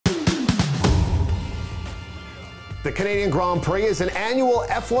The Canadian Grand Prix is an annual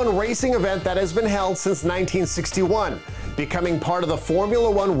F1 racing event that has been held since 1961, becoming part of the Formula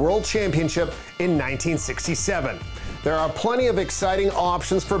One World Championship in 1967. There are plenty of exciting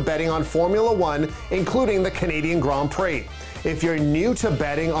options for betting on Formula One, including the Canadian Grand Prix. If you're new to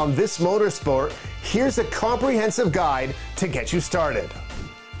betting on this motorsport, here's a comprehensive guide to get you started.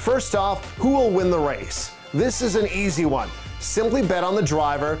 First off, who will win the race? This is an easy one. Simply bet on the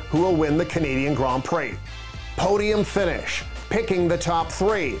driver who will win the Canadian Grand Prix. Podium finish, picking the top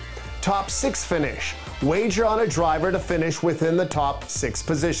 3. Top 6 finish, wager on a driver to finish within the top 6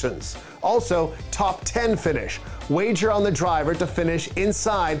 positions. Also, top 10 finish, wager on the driver to finish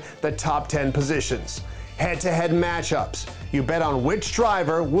inside the top 10 positions. Head-to-head matchups, you bet on which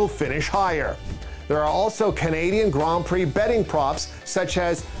driver will finish higher. There are also Canadian Grand Prix betting props such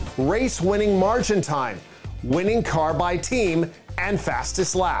as race winning margin time, winning car by team, and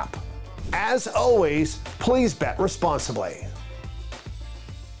fastest lap. As always, please bet responsibly.